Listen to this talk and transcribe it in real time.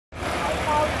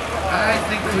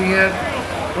think we had,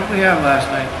 what did we have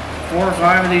last night? 4 or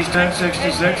 5 of these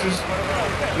 1066s.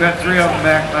 We got 3 of them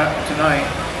back tonight.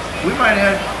 We might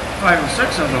have had 5 or 6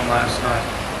 of them last night.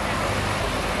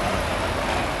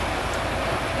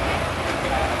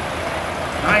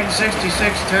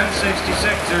 .966,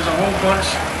 1066. There's a whole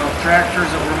bunch of tractors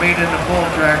that were made into pull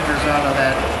tractors out of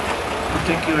that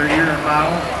particular year and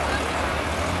model.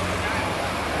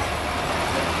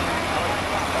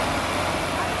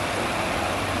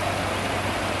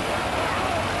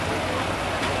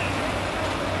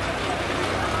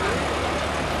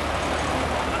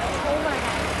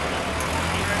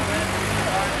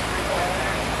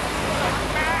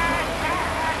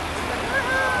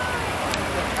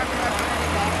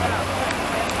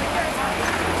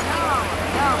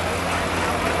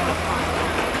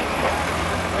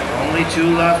 Only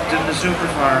 2 left in the super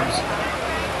farms.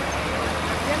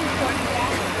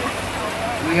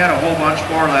 We had a whole bunch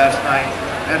more last night.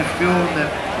 Had a few of them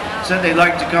that said they'd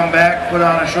like to come back, put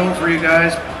on a show for you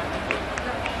guys.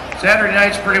 Saturday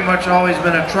night's pretty much always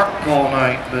been a truck pull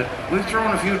night, but we've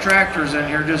thrown a few tractors in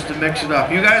here just to mix it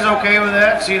up. You guys okay with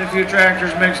that? Seeing a few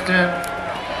tractors mixed in?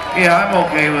 Yeah, I'm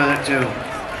okay with it too.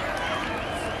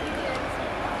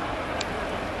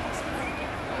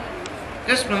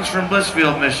 This one's from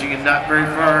Blissfield, Michigan, not very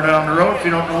far down the road. If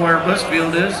you don't know where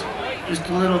Blissfield is, just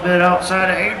a little bit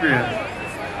outside of Adrian.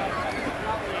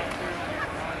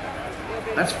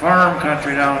 That's farm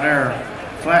country down there.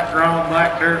 Flat ground,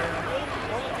 black dirt.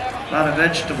 A lot of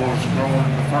vegetables growing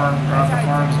on the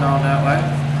farms down that way.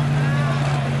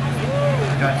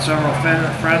 Got several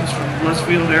friends from the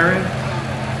Blissfield area.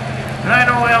 And I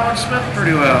know Alan Smith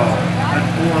pretty well. Been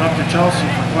pulling up to Chelsea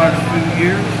for quite a few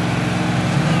years.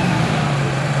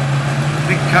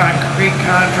 Big concrete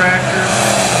contractor.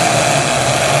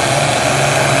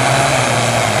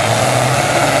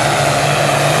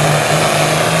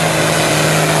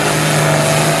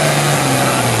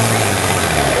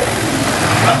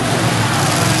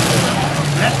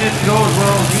 That didn't go as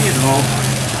well as he had hoped.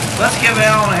 Let's give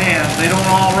Alan a hand. They don't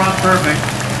all run perfect.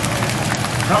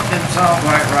 Something didn't sound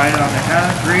quite right on the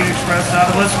concrete express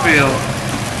out of Blissfield.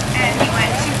 And he went